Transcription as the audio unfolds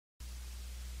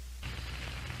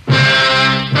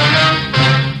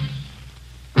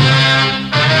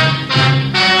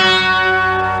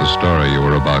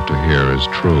to hear is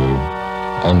true.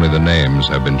 Only the names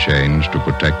have been changed to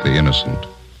protect the innocent.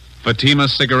 Fatima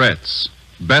Cigarettes,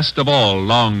 best of all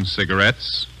long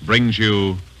cigarettes, brings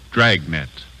you Dragnet.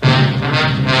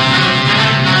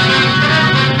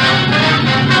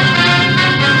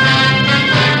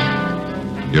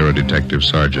 You're a detective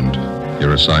sergeant.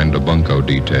 You're assigned a bunco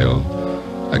detail.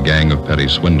 A gang of petty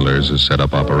swindlers has set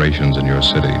up operations in your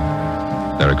city.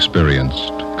 They're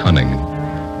experienced, cunning.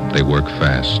 They work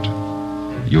fast.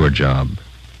 Your job,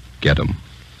 get them.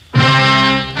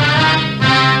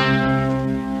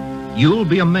 You'll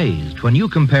be amazed when you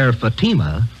compare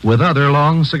Fatima with other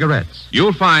long cigarettes.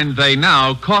 You'll find they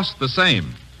now cost the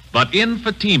same. But in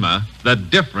Fatima, the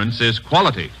difference is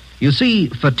quality. You see,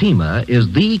 Fatima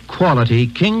is the quality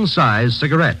king-size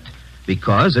cigarette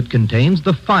because it contains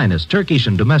the finest Turkish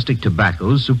and domestic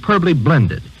tobaccos superbly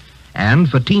blended. And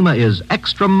Fatima is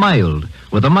extra mild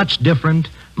with a much different,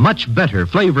 much better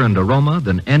flavor and aroma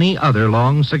than any other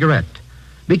long cigarette.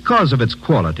 Because of its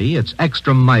quality, its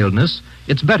extra mildness,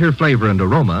 its better flavor and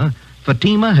aroma,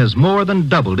 Fatima has more than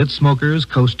doubled its smokers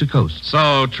coast to coast.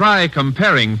 So try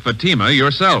comparing Fatima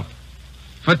yourself.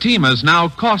 Fatimas now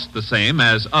cost the same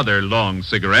as other long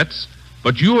cigarettes,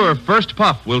 but your first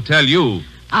puff will tell you.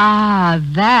 Ah,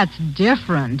 that's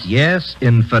different. Yes,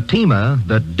 in Fatima,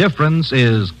 the difference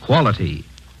is quality.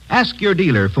 Ask your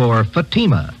dealer for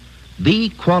Fatima, the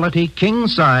quality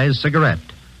king-size cigarette.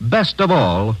 Best of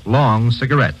all long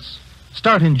cigarettes.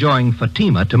 Start enjoying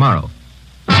Fatima tomorrow.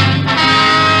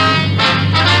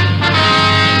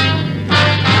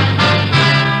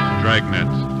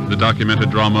 Dragnet, the documented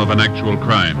drama of an actual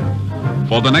crime.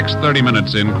 For the next 30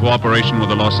 minutes, in cooperation with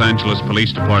the Los Angeles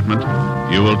Police Department,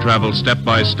 you will travel step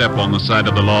by step on the side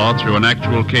of the law through an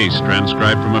actual case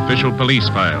transcribed from official police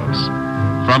files.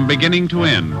 From beginning to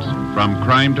end, from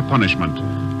crime to punishment,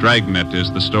 Dragnet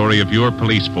is the story of your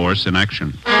police force in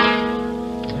action.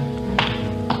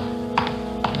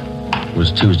 It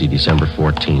was Tuesday, December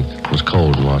 14th. It was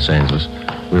cold in Los Angeles.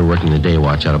 We were working the day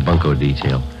watch out of bunco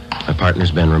detail. My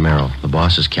partner's Ben Romero. The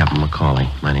boss is Captain McCauley.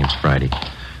 My name's Friday.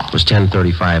 It was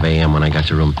 10:35 a.m. when I got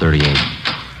to room 38.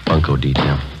 Bunco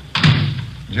detail.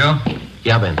 Joe?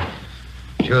 Yeah, Ben.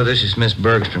 Joe, this is Miss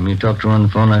Bergstrom. You talked to her on the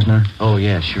phone last night? Oh,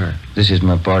 yeah, sure. This is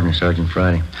my partner, Sergeant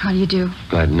Friday. How do you do?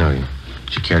 Glad to know you.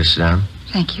 Would you care to sit down?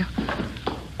 Thank you.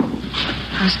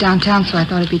 I was downtown, so I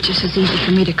thought it'd be just as easy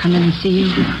for me to come in and see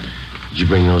you. Did you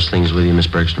bring those things with you, Miss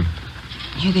Bergstrom?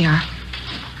 Here they are.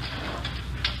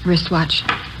 Wristwatch,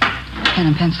 pen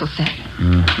and pencil set.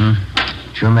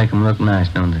 Mm-hmm. Sure make them look nice,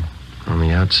 don't they? On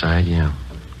the outside, yeah.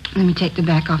 Let me take the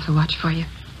back off the watch for you.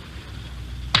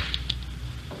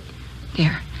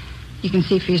 There. You can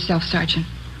see for yourself, Sergeant.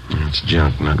 It's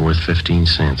junk, not worth 15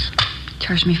 cents.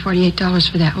 Charged me $48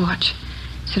 for that watch.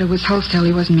 Said it was wholesale.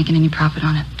 He wasn't making any profit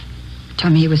on it.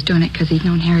 Told me he was doing it because he'd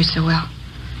known Harry so well.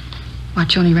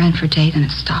 Watch only ran for a day, then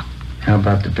it stopped. How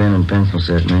about the pen and pencil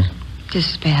set, miss? This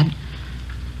is bad.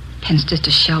 Pen's just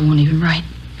a shell, won't even write.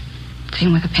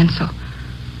 Same with a pencil.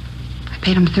 I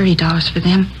paid him $30 for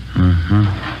them.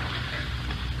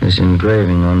 Mm-hmm. This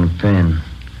engraving on the pen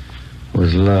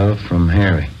was love from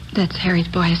Harry. That's Harry's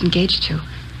boy I was engaged to.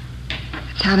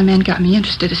 That's how the man got me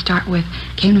interested to start with.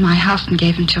 Came to my house and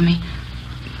gave them to me.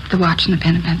 The watch and the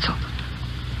pen and pencil.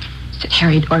 Said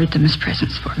Harry had ordered them as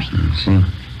presents for me. See?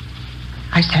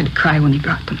 I just had to cry when he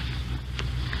brought them.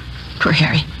 Poor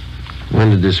Harry. When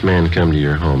did this man come to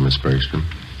your home, Miss Bergstrom?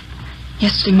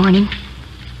 Yesterday morning.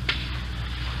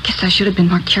 Guess I should have been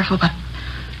more careful, but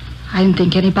I didn't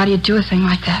think anybody would do a thing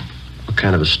like that. What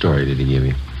kind of a story did he give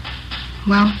you?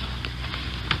 Well,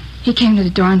 he came to the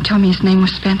door and told me his name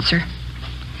was Spencer.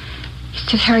 He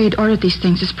said Harry had ordered these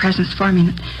things as presents for me,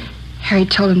 and Harry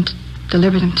told him to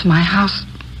deliver them to my house.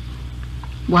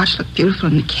 Watch looked beautiful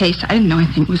in the case. I didn't know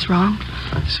anything was wrong.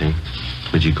 I see.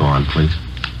 Would you go on, please?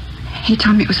 He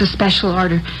told me it was a special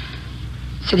order.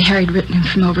 Said Harry had written him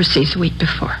from overseas a week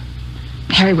before.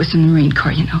 Harry was in the Marine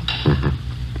Corps, you know.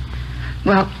 Mm-hmm.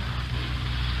 Well,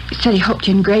 he said he hoped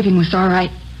the engraving was all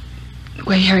right. The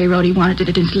way Harry wrote he wanted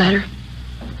it in his letter.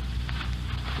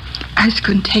 I just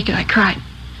couldn't take it. I cried.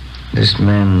 This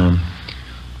man,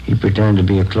 he pretended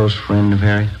to be a close friend of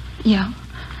Harry? Yeah.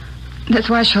 That's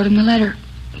why I showed him the letter.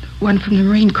 One from the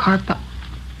Marine Corps about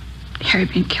Harry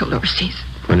being killed overseas.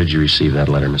 When did you receive that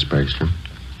letter, Miss Bergstrom?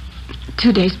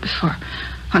 2 days before,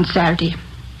 on Saturday.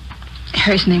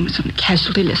 Harry's name was on the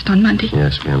casualty list on Monday.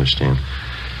 Yes, we understand.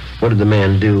 What did the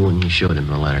man do when you showed him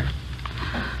the letter?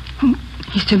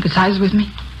 He sympathized with me.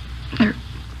 Or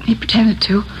he pretended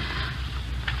to.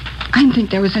 I didn't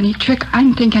think there was any trick. I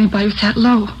didn't think anybody was that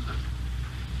low.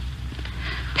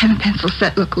 Pen and pencil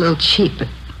set looked a little cheap, but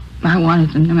I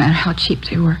wanted them no matter how cheap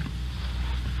they were.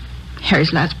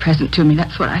 Harry's last present to me,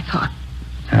 that's what I thought.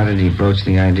 How did he broach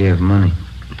the idea of money?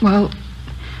 Well,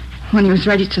 when he was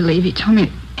ready to leave, he told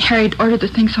me Harry had ordered the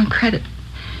things on credit.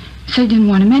 He said he didn't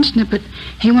want to mention it, but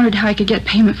he wondered how he could get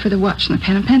payment for the watch and the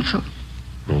pen and pencil.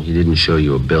 Well, he didn't show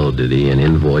you a bill, did he? An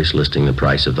invoice listing the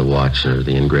price of the watch or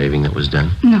the engraving that was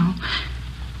done? No.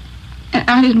 And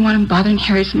I didn't want him bothering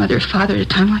Harry's mother or father at a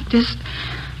time like this.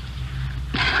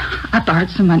 I borrowed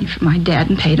some money from my dad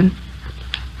and paid him.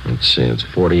 Let's see, it's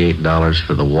 $48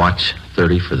 for the watch,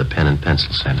 $30 for the pen and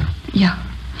pencil set. Yeah.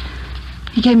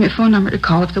 He gave me a phone number to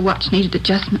call if the watch needed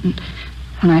adjustment, and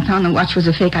when I found the watch was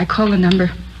a fake, I called the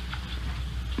number.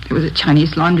 It was a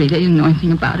Chinese laundry. They didn't know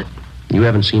anything about it. You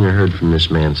haven't seen or heard from this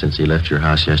man since he left your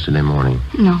house yesterday morning?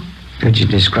 No. Could you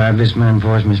describe this man for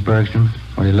us, Miss Bergstrom?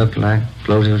 What he looked like,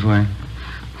 clothes he was wearing?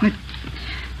 What?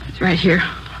 It's right here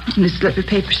on this slip of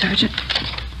paper, Sergeant.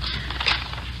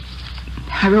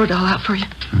 I wrote it all out for you.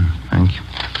 Thank you.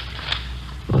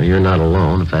 Well, you're not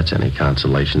alone, if that's any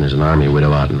consolation. There's an army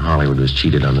widow out in Hollywood who was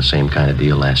cheated on the same kind of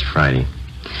deal last Friday.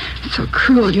 It's so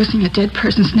cruel using a dead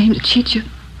person's name to cheat you.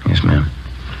 Yes, ma'am.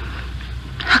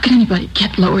 How can anybody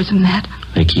get lower than that?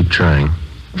 They keep trying.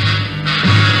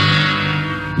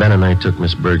 Ben and I took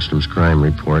Miss Bergstrom's crime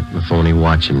report. The phony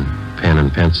watch and pen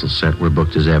and pencil set were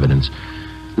booked as evidence.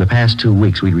 In the past 2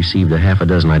 weeks, we'd received a half a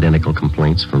dozen identical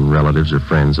complaints from relatives or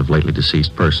friends of lately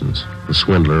deceased persons. The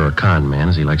swindler, or con man,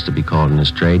 as he likes to be called in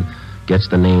his trade, gets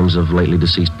the names of lately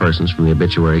deceased persons from the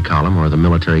obituary column or the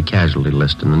military casualty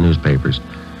list in the newspapers.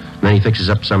 And then he fixes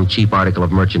up some cheap article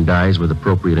of merchandise with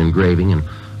appropriate engraving and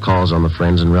calls on the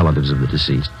friends and relatives of the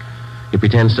deceased. He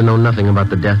pretends to know nothing about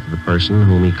the death of the person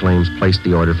whom he claims placed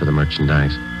the order for the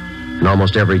merchandise. In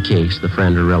almost every case, the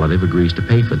friend or relative agrees to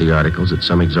pay for the articles at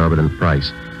some exorbitant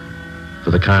price. For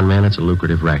the con man, it's a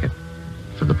lucrative racket.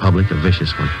 For the public, a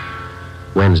vicious one.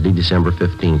 Wednesday, December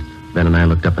 15th, Ben and I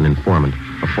looked up an informant,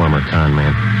 a former con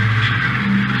man.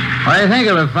 What do you think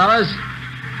of it, fellas?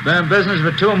 Been in business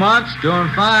for 2 months, doing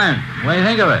fine. What do you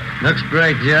think of it? Looks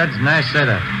great, Judge. Nice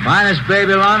setup. Finest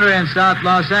baby laundry in South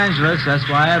Los Angeles. That's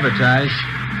why I advertise.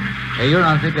 Hey, you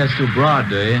don't think that's too broad,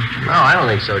 do you? No, I don't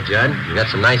think so, Judd. You got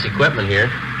some nice equipment here.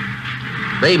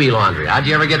 Baby laundry. How'd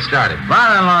you ever get started?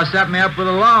 Father-in-law set me up with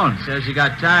a loan. Says he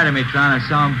got tired of me trying to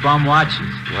sell him bum watches.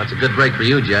 Well, that's a good break for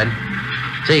you, Judd.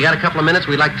 Say, you got a couple of minutes?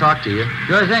 We'd like to talk to you.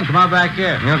 Sure thing. Come on back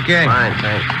here. Okay. Fine,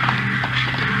 thanks.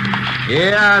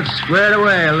 Yeah, it's squared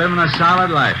away, living a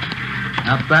solid life.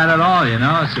 Not bad at all, you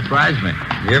know. It surprised me.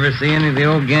 You ever see any of the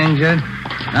old gang, Judge?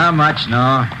 Not much,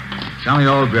 no. Some of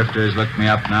the old grifters look me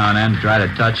up now and then, try to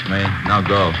touch me. No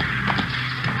go.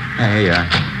 Hey, here you are.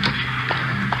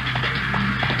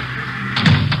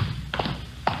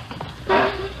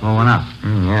 Well, one up.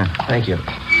 Yeah. Thank you.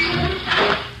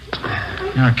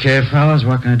 Okay, fellas,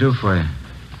 what can I do for you?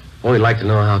 Well, we'd like to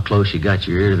know how close you got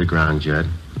your ear to the ground, Judd.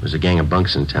 There's a gang of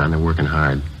bunks in town. They're working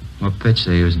hard. What pitch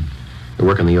they using? They're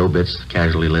working the obits, the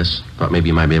casualty lists. Thought maybe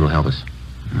you might be able to help us.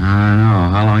 I don't know.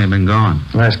 How long you been gone?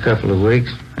 Last couple of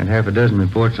weeks. Had half a dozen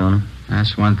reports on them.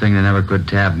 That's one thing they never could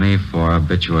tab me for.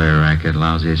 Obituary racket.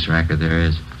 Lousiest racket there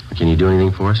is. Can you do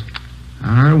anything for us?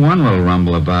 I heard one little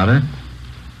rumble about it.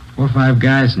 4 or 5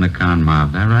 guys in the con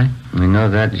mob. That right? We know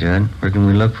that, Judd. Where can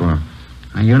we look for them?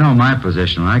 Now, you know my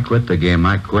position. When I quit the game,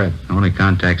 I quit. The only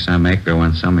contacts I make are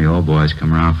when some of the old boys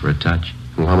come around for a touch.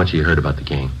 Well, how much have you heard about the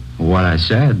gang? What I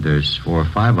said, there's 4 or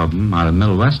 5 of them out of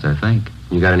Middle West, I think.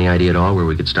 You got any idea at all where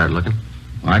we could start looking?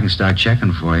 Well, I can start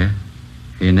checking for you.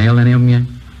 You nailed any of them yet?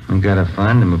 We gotta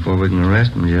find them before we can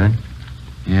arrest them, Judd.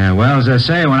 Yeah, well, as I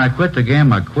say, when I quit the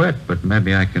game, I quit. But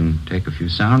maybe I can take a few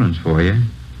soundings for you.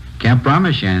 Can't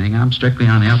promise you anything. I'm strictly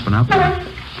on the up and up.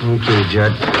 Okay,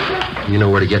 Judd. You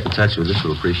know where to get in touch with us.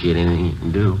 We'll appreciate anything you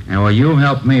can do. Yeah, well, you've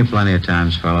helped me plenty of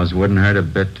times, fellas. Wouldn't hurt a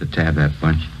bit to tab that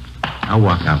bunch. I'll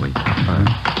walk out with you.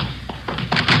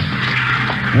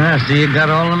 Yeah, I see you got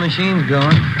all the machines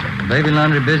going. The baby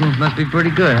laundry business must be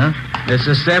pretty good, huh? It's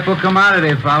a staple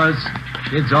commodity, fellas.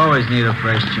 Kids always need a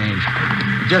fresh change.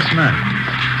 Just a minute.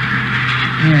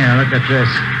 Yeah, look at this.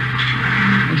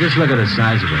 Just look at the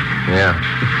size of it. Yeah.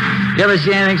 You ever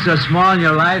see anything so small in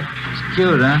your life? It's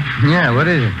cute, huh? Yeah, what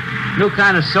is it? New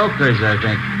kind of soakers, I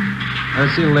think.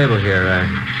 Let's see the label here.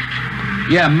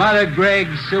 Yeah, Mother Greg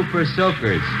Super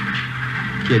Soakers.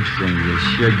 Kids things, they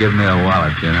sure give me a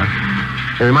wallet, you know.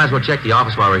 Hey, we might as well check the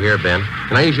office while we're here, Ben.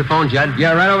 Can I use your phone, Judd?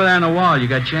 Yeah, right over there on the wall. You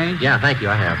got change? Yeah, thank you.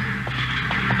 I have.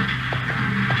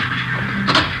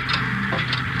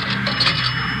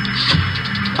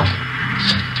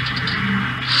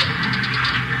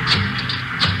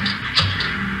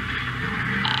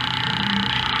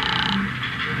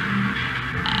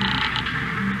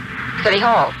 City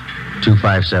Hall.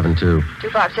 2572.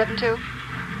 2572.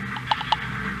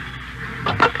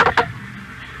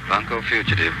 Bunko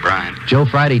fugitive, Brian. Joe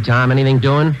Friday, Tom. Anything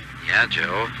doing? Yeah,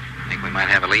 Joe. Think we might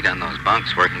have a lead on those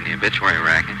bunks working the obituary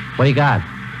racket. What do you got?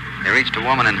 They reached a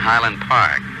woman in Highland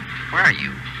Park. Where are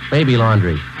you? Baby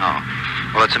laundry.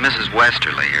 Oh. Well, it's a Mrs.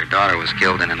 Westerly. Her daughter was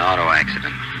killed in an auto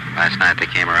accident. Last night they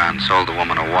came around and sold the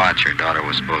woman a watch her daughter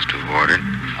was supposed to have ordered.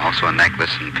 Also a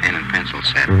necklace and pen and pencil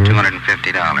set.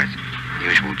 $250.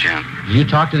 Usual junk. Did you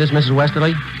talk to this Mrs.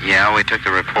 Westerly? Yeah, we took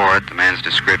the report. The man's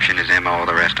description, his M.O.,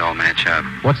 the rest all match up.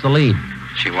 What's the lead?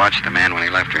 She watched the man when he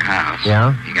left her house.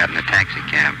 Yeah? He got in a taxi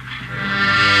cab.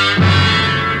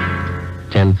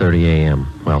 10:30 a.m.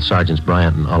 While Sergeants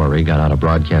Bryant and Ullery got out a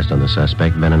broadcast on the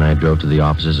suspect, Ben and I drove to the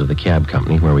offices of the cab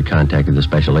company where we contacted the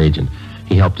special agent.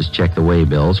 He helped us check the way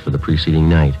bills for the preceding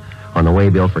night. On the way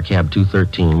bill for cab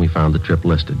 213, we found the trip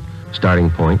listed.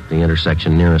 Starting point, the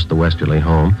intersection nearest the Westerly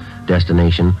home.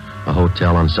 Destination, a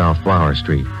hotel on South Flower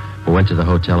Street. We went to the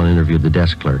hotel and interviewed the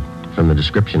desk clerk. From the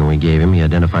description we gave him, he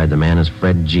identified the man as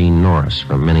Fred G. Norris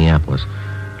from Minneapolis.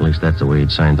 At least that's the way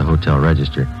he'd signed the hotel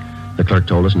register. The clerk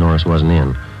told us Norris wasn't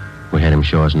in. We had him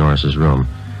show us Norris's room.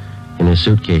 In his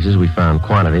suitcases, we found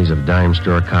quantities of dime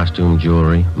store costume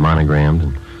jewelry, monogrammed,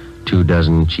 and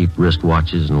 24 cheap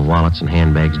wristwatches and wallets and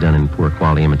handbags done in poor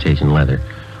quality imitation leather.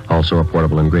 Also a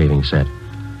portable engraving set.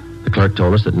 The clerk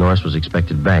told us that Norris was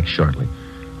expected back shortly.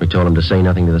 We told him to say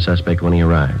nothing to the suspect when he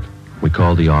arrived. We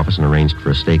called the office and arranged for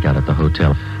a stakeout at the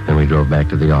hotel. Then we drove back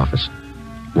to the office.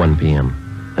 1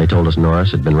 p.m. They told us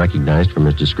Norris had been recognized from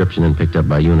his description and picked up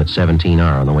by Unit 17R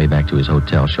on the way back to his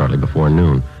hotel shortly before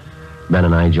noon. Ben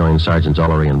and I joined Sergeants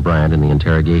Ullery and Bryant in the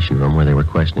interrogation room where they were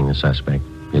questioning the suspect.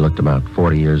 He looked about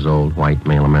 40 years old, white,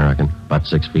 male American, about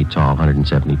 6 feet tall,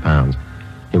 170 pounds.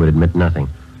 He would admit nothing.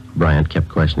 Bryant kept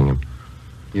questioning him.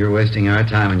 You're wasting our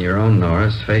time and your own,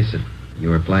 Norris. Face it. You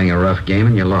were playing a rough game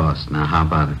and you lost. Now, how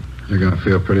about it? You're going to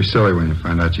feel pretty silly when you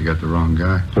find out you got the wrong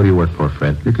guy. Who do you work for,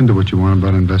 Fred? You can do what you want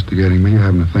about investigating me. You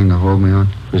haven't a thing to hold me on.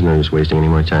 There's no use wasting any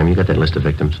more time. You got that list of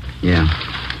victims? Yeah.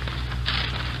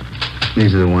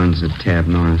 These are the ones that tabbed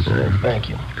Norris. Thank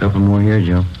you. A couple more here,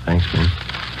 Joe. Thanks, Ben.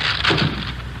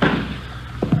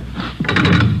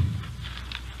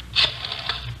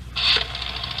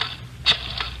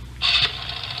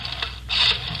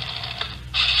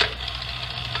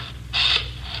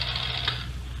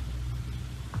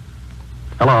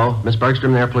 Hello, Miss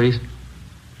Bergstrom there, please?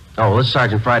 Oh, this is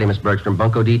Sergeant Friday, Miss Bergstrom.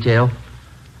 Bunko detail?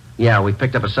 Yeah, we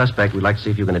picked up a suspect. We'd like to see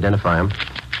if you can identify him.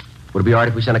 Would it be all right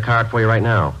if we sent a car out for you right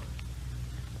now?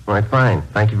 All right, fine.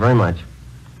 Thank you very much.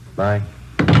 Bye.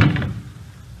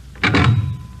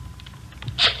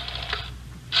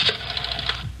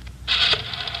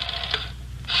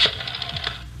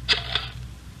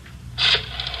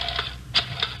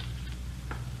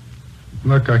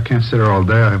 Look, I can't sit here all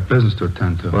day. I have business to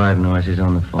attend to. Quiet, Norris. He's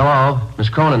on the phone. Hello, Miss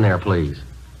Cronin there, please.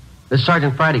 This is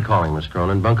Sergeant Friday calling, Miss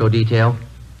Cronin. Bunko detail?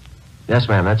 Yes,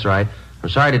 ma'am, that's right. I'm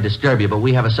sorry to disturb you, but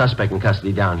we have a suspect in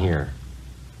custody down here.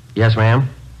 Yes, ma'am?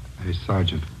 Hey,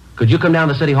 Sergeant. Could you come down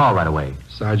to City Hall right away?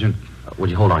 Sergeant, Would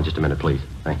you hold on just a minute, please?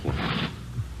 Thank you.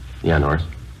 Yeah, Norris.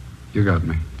 you got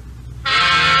me.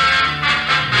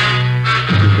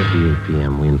 2:58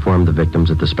 p.m. We informed the victims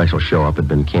that the special show-up had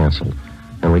been canceled.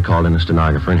 And we called in a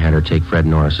stenographer and had her take Fred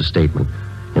Norris's statement.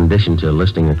 In addition to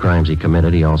listing the crimes he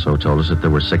committed, he also told us that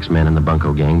there were 6 men in the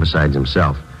Bunko gang besides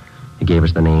himself. He gave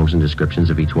us the names and descriptions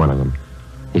of each one of them.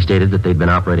 He stated that they'd been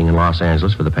operating in Los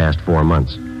Angeles for the past 4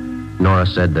 months.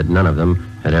 Norris said that none of them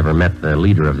had ever met the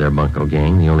leader of their Bunko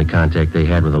gang. The only contact they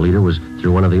had with the leader was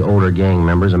through one of the older gang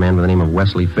members, a man by the name of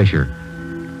Wesley Fisher.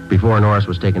 Before Norris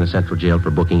was taken to Central Jail for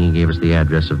booking, he gave us the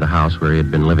address of the house where he had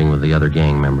been living with the other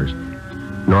gang members.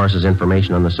 Norris's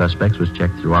information on the suspects was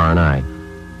checked through R&I.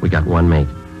 We got one mate,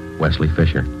 Wesley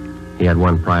Fisher. He had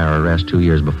one prior arrest 2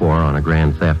 years before on a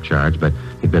grand theft charge, but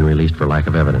he'd been released for lack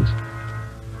of evidence.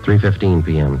 3:15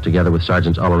 p.m., together with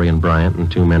Sergeants Ullery and Bryant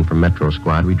and 2 men from Metro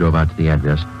Squad, we drove out to the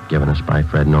address given us by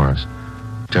Fred Norris.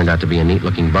 Turned out to be a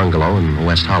neat-looking bungalow in the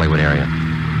West Hollywood area.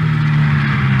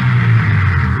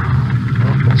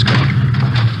 Well, let's go.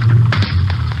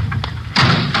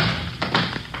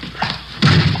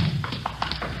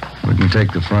 We can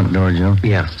take the front door, Joe.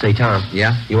 Yeah. Say, Tom.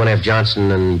 Yeah? You want to have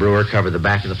Johnson and Brewer cover the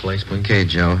back of the place, please? Okay,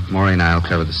 Joe. Maury and I'll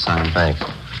cover the sound. Thanks.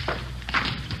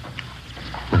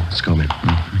 Well, let's go, man.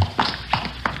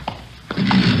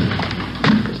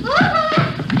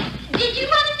 Did you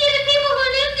want to see the people who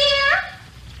live there?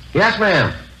 Yes,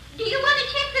 ma'am. Do you want to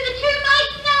check for the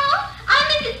termites now? I'm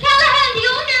Mrs. Callahan, the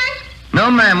owner. No,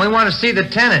 ma'am. We want to see the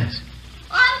tenants.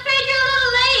 Oh, I'm afraid you're a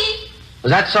little late.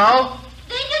 Was that so?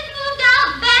 They just moved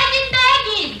out, bag and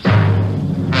baggage.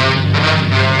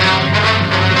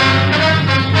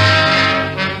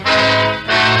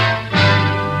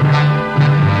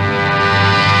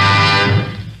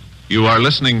 You are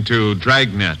listening to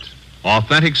Dragnet,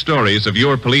 authentic stories of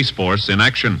your police force in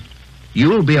action.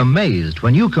 You'll be amazed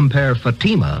when you compare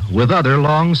Fatima with other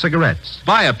long cigarettes.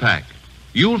 Buy a pack.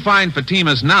 You'll find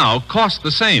Fatimas now cost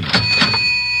the same.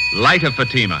 Light a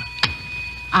Fatima.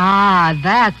 Ah,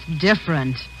 that's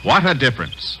different. What a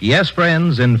difference. Yes,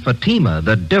 friends, in Fatima,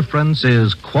 the difference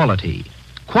is quality.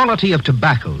 Quality of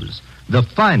tobaccos, the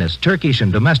finest Turkish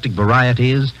and domestic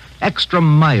varieties, extra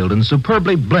mild and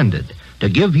superbly blended to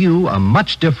give you a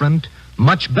much different,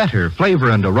 much better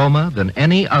flavor and aroma than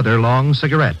any other long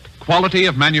cigarette. Quality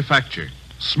of manufacture.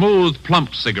 Smooth,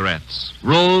 plump cigarettes,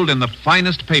 rolled in the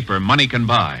finest paper money can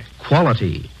buy.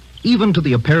 Quality, even to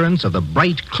the appearance of the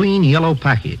bright, clean yellow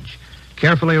package,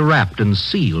 carefully wrapped and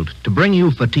sealed to bring you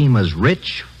Fatima's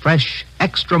rich, fresh,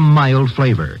 extra mild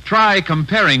flavor. Try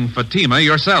comparing Fatima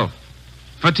yourself.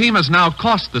 Fatimas now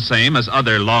cost the same as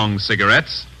other long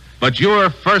cigarettes, but your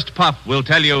first puff will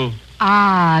tell you...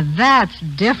 Ah, that's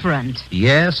different.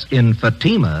 Yes, in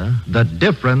Fatima, the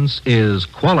difference is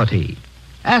quality.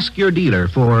 Ask your dealer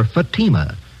for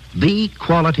Fatima, the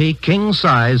quality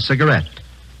king-size cigarette.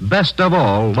 Best of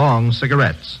all long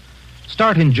cigarettes.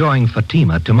 Start enjoying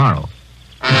Fatima tomorrow.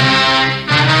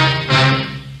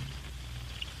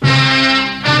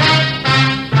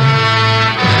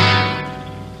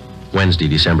 Wednesday,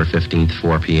 December 15th,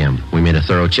 4 p.m. We made a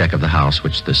thorough check of the house,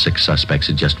 which the 6 suspects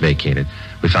had just vacated.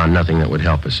 We found nothing that would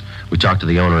help us. We talked to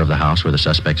the owner of the house where the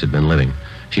suspects had been living.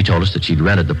 She told us that she'd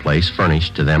rented the place,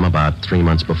 furnished to them about 3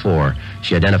 months before.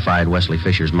 She identified Wesley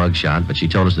Fisher's mugshot, but she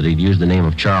told us that he'd used the name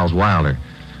of Charles Wilder.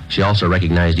 She also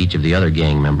recognized each of the other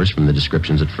gang members from the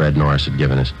descriptions that Fred Norris had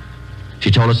given us.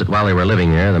 She told us that while they were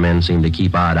living there, the men seemed to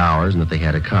keep odd hours and that they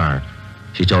had a car.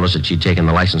 She told us that she'd taken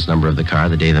the license number of the car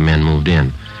the day the men moved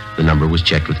in. The number was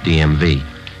checked with DMV.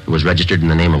 It was registered in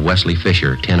the name of Wesley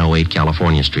Fisher, 1008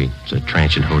 California Street. It's a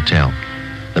transient hotel.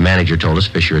 The manager told us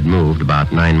Fisher had moved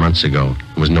about 9 months ago.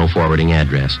 There was no forwarding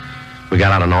address. We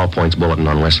got out an all-points bulletin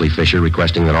on Wesley Fisher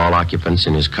requesting that all occupants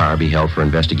in his car be held for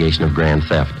investigation of grand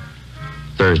theft.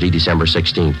 Thursday, December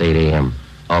 16th, 8 a.m.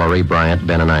 Oliver Ray Bryant,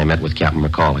 Ben, and I met with Captain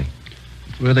McCauley.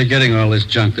 Where are they getting all this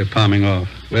junk they're palming off?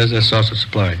 Where's their source of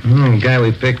supply? The guy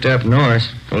we picked up, Norris,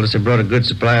 told us they brought a good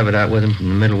supply of it out with him from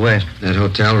the Middle West. That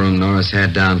hotel room Norris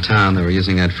had downtown, they were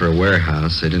using that for a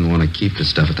warehouse. They didn't want to keep the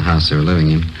stuff at the house they were living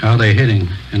in. How are they hitting?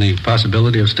 Any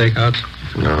possibility of stakeouts?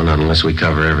 No, not unless we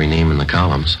cover every name in the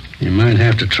columns. You might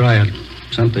have to try it.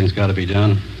 Something's got to be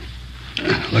done.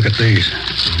 Look at these.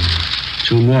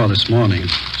 2 more this morning,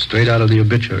 straight out of the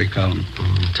obituary column.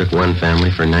 Took one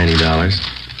family for $90.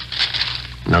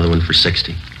 Another one for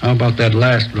 $60. How about that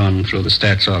last run through the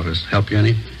stats office? Help you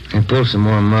any? They pulled some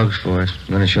more mugs for us.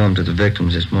 We're going to show them to the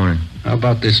victims this morning. How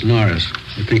about this Norris?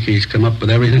 You think he's come up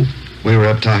with everything? We were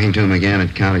up talking to him again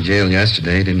at county jail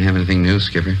yesterday. Didn't have anything new,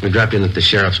 Skipper. We dropped in at the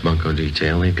sheriff's bunco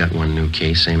detail. They've got one new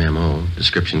case, same M.O.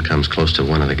 Description comes close to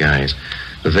one of the guys.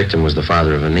 The victim was the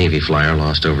father of a Navy flyer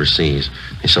lost overseas.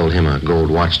 They sold him a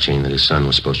gold watch chain that his son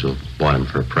was supposed to have bought him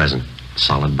for a present.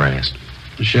 Solid brass.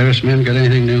 The sheriff's men got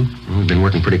anything new? We've been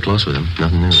working pretty close with him.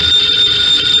 Nothing new.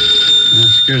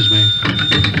 Excuse me.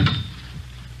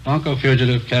 Bunco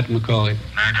fugitive, Captain McCauley.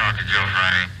 Can I talk to Joe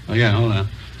Friday? Oh, yeah, hold on.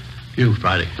 You,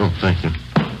 Friday. Oh, thank you.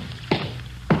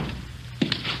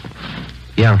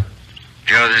 Yeah.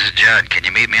 Joe, this is Judd. Can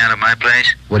you meet me out at my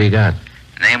place? What do you got?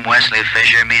 The name Wesley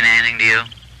Fisher mean anything to you?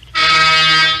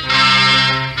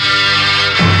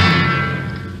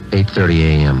 8:30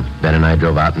 a.m. Ben and I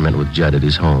drove out and met with Judd at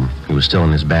his home. He was still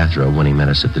in his bathrobe when he met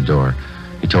us at the door.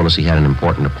 He told us he had an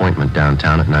important appointment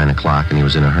downtown at 9 o'clock and he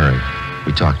was in a hurry.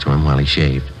 We talked to him while he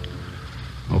shaved.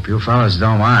 Hope you fellas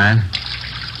don't mind.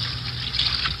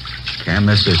 Can't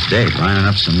miss this date, lining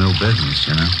up some new business,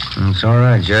 you know. It's all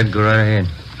right, Judd. Go right ahead.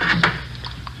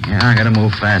 Yeah, I gotta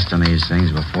move fast on these things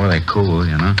before they cool,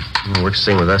 you know. Well, works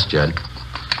the same with us, Judd.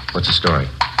 What's the story?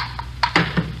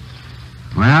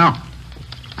 Well,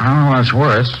 I don't know what's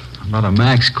worse. Brother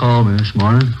Max called me this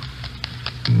morning.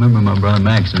 You remember my brother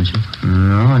Max, don't you?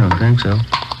 No, I don't think so.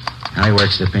 He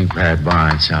works the Pink Parrot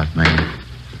Bar in South Main.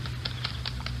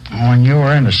 When you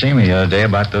were in to see me the other day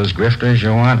about those grifters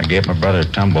you want, I gave my brother a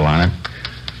tumble on it.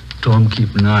 Told him to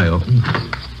keep an eye open.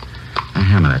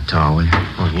 Hand me that towel, will you?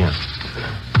 Oh, yeah.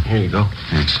 Here you go.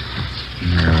 Thanks.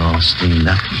 They're all steamed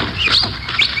up.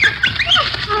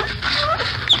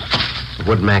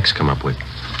 What'd Max come up with?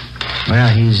 Well,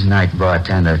 he's night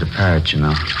bartender at the Parrot, you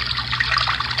know.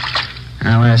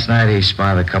 Last night he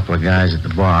spotted a couple of guys at the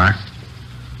bar.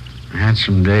 Had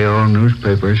some day-old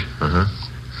newspapers. Uh-huh.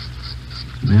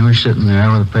 They were sitting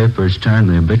there with the papers turned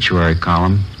to the obituary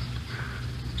column,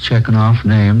 checking off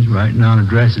names, writing down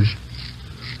addresses.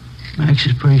 Max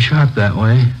is pretty sharp that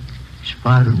way.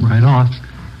 Spotted him right off.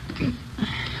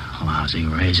 Lousy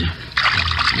razor.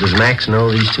 Does Max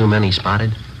know these two men he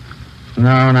spotted?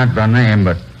 No, not by name,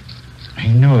 but he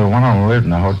knew that one of them lived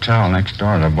in the hotel next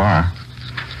door to the bar.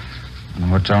 When the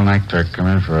hotel night clerk come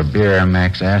in for a beer,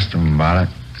 Max asked him about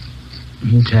it.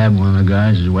 He tabbed one of the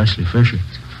guys as Wesley Fisher.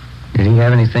 Did he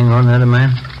have anything on that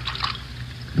man?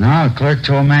 No, the clerk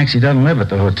told Max he doesn't live at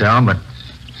the hotel, but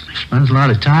he spends a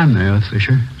lot of time there with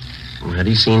Fisher. Had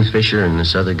he seen Fisher and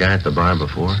this other guy at the bar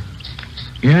before?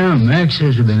 Yeah, Max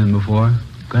says he's been in before.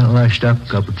 Got lashed up a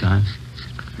couple times.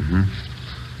 Mm-hmm.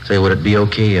 Say, would it be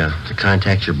okay to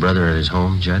contact your brother at his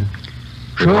home, Judd?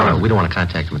 Sure. We don't want to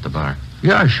contact him at the bar.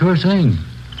 Yeah, sure thing.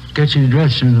 Get your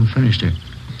address as soon as I'm finished here.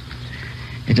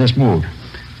 He just moved.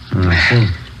 I see.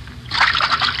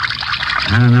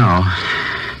 I don't know.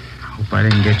 Hope I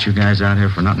didn't get you guys out here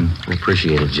for nothing. We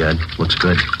appreciate it, Judd. Looks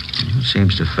good.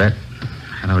 Seems to fit.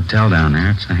 That hotel down there,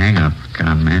 it's a hang-up,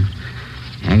 con man.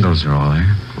 Angles are all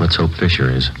there. Let's hope Fisher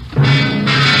is.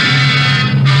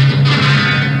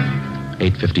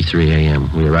 8:53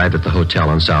 a.m. We arrived at the hotel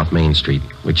on South Main Street.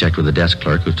 We checked with the desk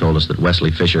clerk, who told us that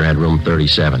Wesley Fisher had room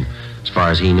 37. As far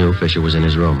as he knew, Fisher was in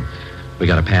his room. We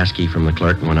got a pass key from the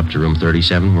clerk and went up to room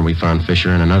 37, where we found Fisher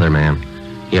and another man.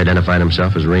 He identified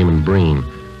himself as Raymond Breen,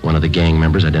 one of the gang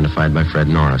members identified by Fred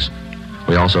Norris.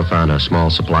 We also found a small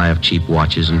supply of cheap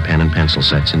watches and pen and pencil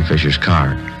sets in Fisher's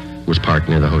car. It was parked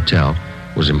near the hotel,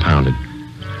 was impounded.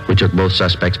 We took both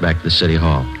suspects back to the city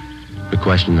hall. We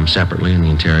questioned them separately in the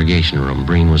interrogation room.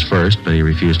 Breen was first, but he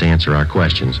refused to answer our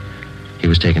questions. He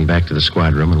was taken back to the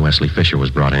squad room, and Wesley Fisher was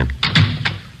brought in.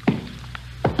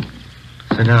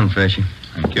 Sit down, Fisher.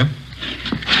 Thank you.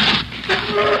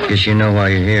 Guess you know why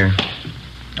you're here.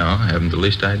 No, I haven't the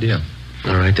least idea.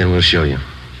 All right, then we'll show you.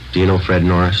 Do you know Fred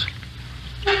Norris?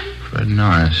 Fred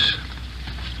Norris.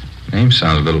 Name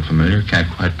sounds a little familiar. Can't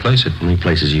quite place it. He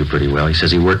places you pretty well. He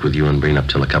says he worked with you and Breen up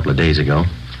till a couple of days ago.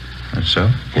 That's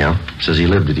so? Yeah. Says he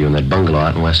lived with you in that bungalow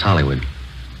out in West Hollywood.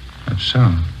 That's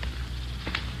so.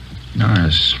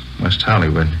 Norris, West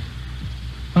Hollywood.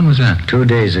 When was that? 2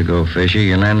 days ago, Fisher.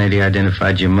 Your landlady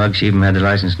identified your mug. She even had the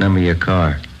license number of your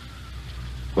car.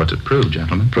 What's it prove,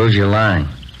 gentlemen? Proves you're lying.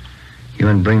 You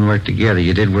and Breen worked together.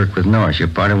 You did work with Norris. You're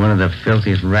part of one of the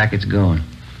filthiest rackets going.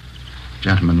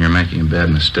 Gentlemen, you're making a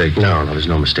bad mistake. No, there's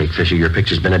no mistake, Fisher. Your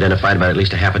picture's been identified by at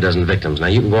least a half a dozen victims. Now,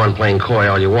 you can go on playing coy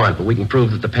all you want, but we can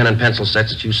prove that the pen and pencil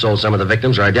sets that you sold some of the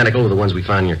victims are identical to the ones we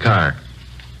found in your car.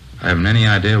 I haven't any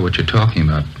idea what you're talking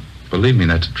about. Believe me,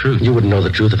 that's the truth. You wouldn't know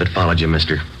the truth if it followed you,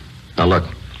 mister. Now, look,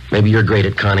 maybe you're great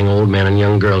at conning old men and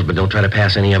young girls, but don't try to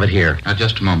pass any of it here. Now,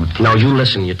 just a moment. No, you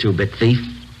listen, you two-bit thief.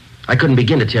 I couldn't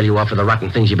begin to tell you off for the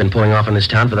rotten things you've been pulling off in this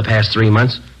town for the past 3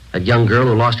 months. That young girl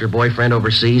who lost her boyfriend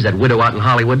overseas, that widow out in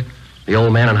Hollywood, the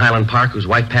old man in Highland Park whose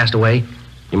wife passed away.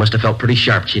 You must have felt pretty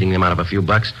sharp cheating them out of a few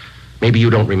bucks. Maybe you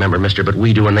don't remember, mister, but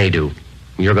we do and they do.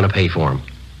 And you're going to pay for them.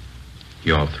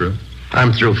 You all through?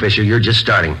 I'm through, Fisher. You're just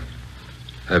starting.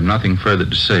 I have nothing further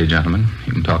to say, gentlemen.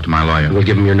 You can talk to my lawyer. We'll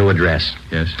give him your new address.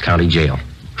 Yes? County jail.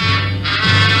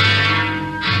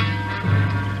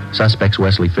 Suspects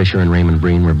Wesley Fisher and Raymond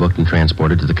Breen were booked and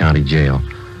transported to the county jail.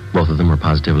 Both of them were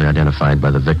positively identified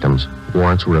by the victims.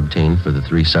 Warrants were obtained for the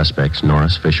 3 suspects,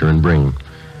 Norris, Fisher, and Breen.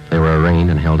 They were arraigned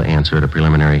and held to answer at a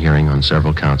preliminary hearing on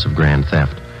several counts of grand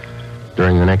theft.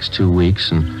 During the next 2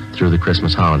 weeks and through the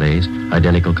Christmas holidays,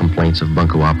 identical complaints of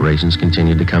bunco operations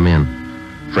continued to come in.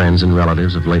 Friends and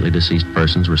relatives of lately deceased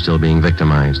persons were still being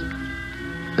victimized.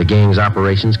 The gang's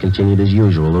operations continued as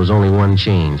usual. There was only one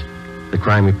change. The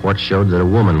crime report showed that a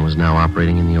woman was now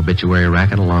operating in the obituary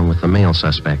racket along with the male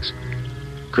suspects.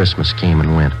 Christmas came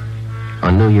and went.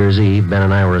 On New Year's Eve, Ben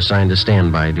and I were assigned to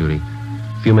standby duty.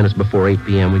 A few minutes before 8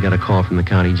 p.m., we got a call from the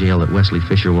county jail that Wesley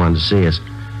Fisher wanted to see us.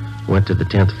 Went to the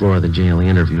 10th floor of the jail, the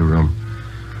interview room.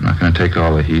 I'm not going to take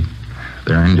all the heat.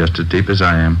 They're in just as deep as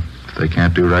I am. If they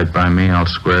can't do right by me, I'll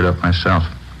square it up myself.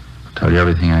 I'll tell you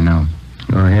everything I know.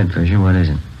 Go ahead, Fisher. What is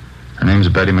it? Her name's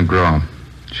Betty McGraw.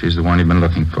 She's the one you've been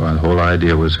looking for. The whole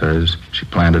idea was hers. She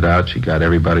planned it out. She got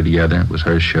everybody together. It was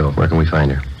her show. Where can we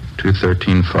find her?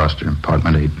 213 Foster,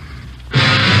 apartment 8.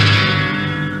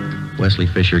 Wesley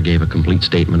Fisher gave a complete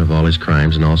statement of all his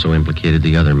crimes and also implicated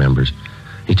the other members.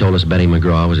 He told us Betty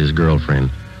McGraw was his girlfriend.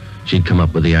 She'd come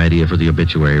up with the idea for the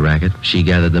obituary racket. She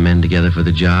gathered the men together for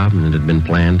the job, and it had been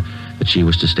planned that she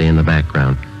was to stay in the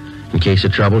background. In case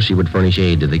of trouble, she would furnish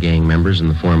aid to the gang members in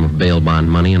the form of bail bond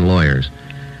money and lawyers.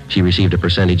 She received a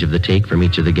percentage of the take from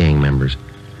each of the gang members.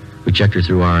 We checked her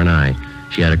through R&I.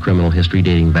 She had a criminal history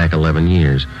dating back 11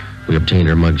 years. We obtained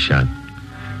her mugshot.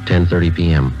 10:30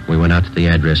 p.m. We went out to the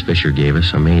address Fisher gave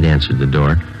us. A maid answered the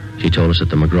door. She told us that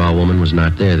the McGraw woman was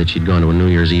not there, that she'd gone to a New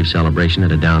Year's Eve celebration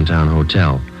at a downtown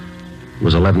hotel. It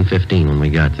was 11:15 when we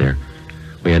got there.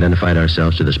 We identified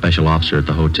ourselves to the special officer at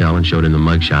the hotel and showed him the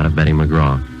mugshot of Betty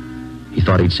McGraw. He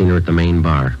thought he'd seen her at the main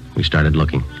bar. We started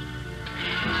looking.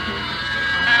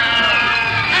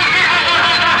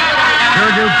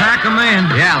 Sure do pack 'em in.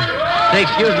 Yeah. Say,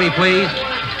 excuse me, please.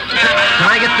 Can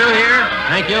I get through here?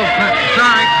 Thank you.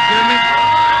 Sorry, excuse me.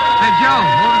 Hey, Joe,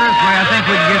 move this way. I think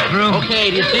we can get through. Okay,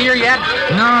 do you see her yet?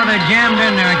 No, they're jammed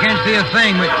in there. I can't see a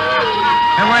thing, but...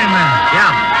 Hey, wait a minute.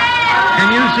 Yeah. Can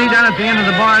you see down at the end of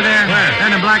the bar there? Where?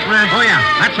 And the black dress? Oh, yeah,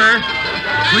 that's her.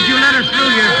 Would you let her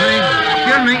through here, please?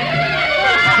 Excuse me.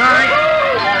 Sorry.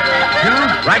 You?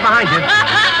 Right behind you.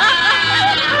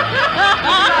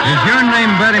 Is your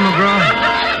name Betty McGraw?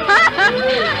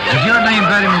 Is your name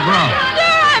Betty McGraw?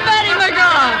 Sure, I'm Betty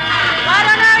McGraw. I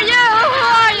don't know you. Who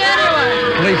are you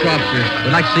anyway? Police officer.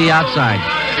 We'd like to see you outside.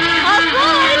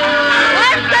 Outside?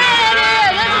 I'm staying here.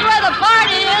 This is where the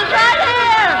party is, right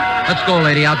here. Let's go,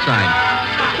 lady, outside.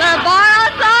 Is there a bar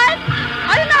outside?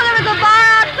 I didn't know there was a bar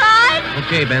outside.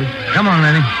 Okay, Ben. Come on,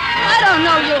 Lenny. I don't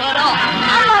know you at all.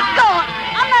 I'm not going.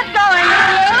 I'm not going with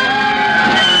you.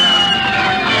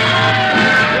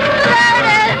 There it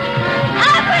is.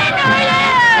 Happy New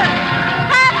Year!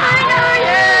 Happy New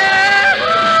Year!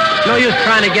 No use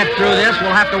trying to get through this.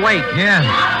 We'll have to wait. Yeah.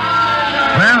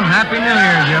 Well, Happy New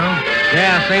Year, Joe.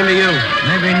 Yeah, same to you.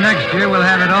 Maybe next year we'll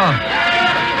have it off.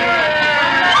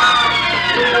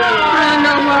 I don't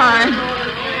know why.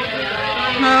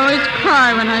 I always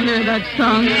cry when I hear that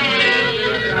song.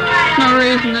 No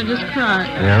reason, I just cry.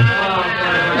 Yeah?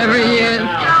 Every year,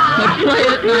 they play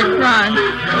it and I cry.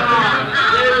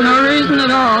 No reason at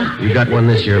all. You got one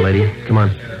this year, lady. Come on.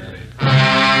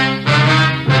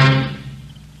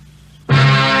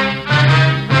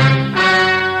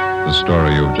 The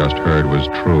story you've just heard was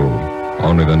true.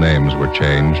 Only the names were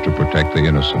changed to protect the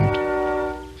innocent.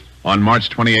 On March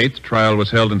 28th, trial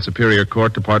was held in Superior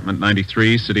Court, Department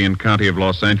 93, City and County of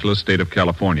Los Angeles, State of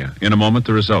California. In a moment,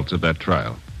 the results of that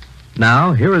trial.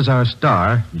 Now, here is our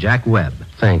star, Jack Webb.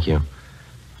 Thank you.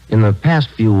 In the past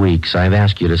few weeks, I've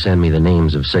asked you to send me the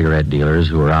names of cigarette dealers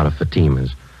who are out of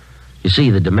Fatimas. You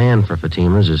see, the demand for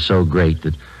Fatimas is so great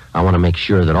that I want to make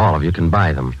sure that all of you can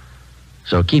buy them.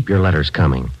 So keep your letters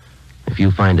coming. If you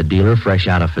find a dealer fresh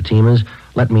out of Fatimas,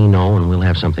 let me know and we'll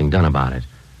have something done about it.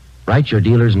 Write your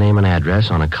dealer's name and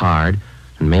address on a card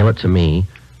and mail it to me,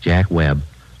 Jack Webb,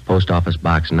 Post Office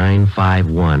Box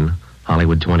 951,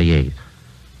 Hollywood 28.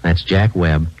 That's Jack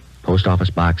Webb, Post Office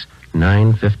Box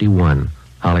 951,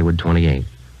 Hollywood 28.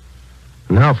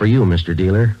 Now for you, Mr.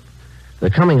 Dealer. The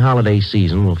coming holiday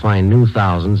season will find new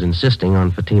thousands insisting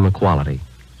on Fatima quality.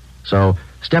 So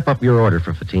step up your order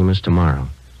for Fatimas tomorrow.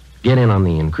 Get in on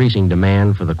the increasing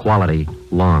demand for the quality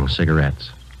long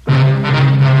cigarettes.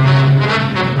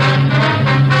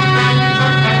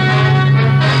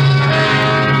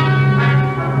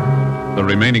 The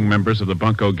remaining members of the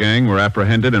Bunko gang were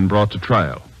apprehended and brought to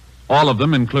trial. All of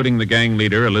them, including the gang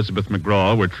leader, Elizabeth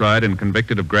McGraw, were tried and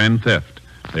convicted of grand theft.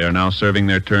 They are now serving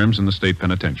their terms in the state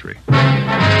penitentiary.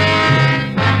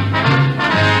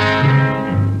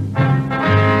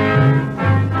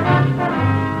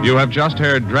 You have just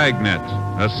heard Dragnet,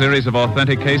 a series of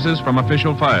authentic cases from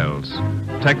official files.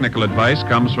 Technical advice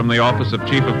comes from the Office of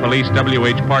Chief of Police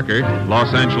W.H. Parker,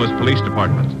 Los Angeles Police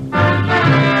Department.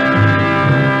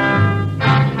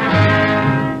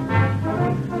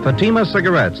 Fatima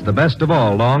Cigarettes, the best of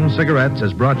all long cigarettes,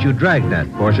 has brought you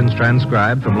Dragnet, portions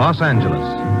transcribed from Los Angeles.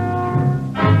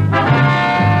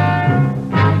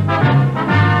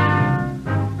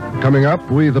 Coming up,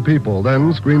 We the People,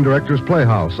 then Screen Directors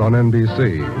Playhouse on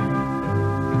NBC.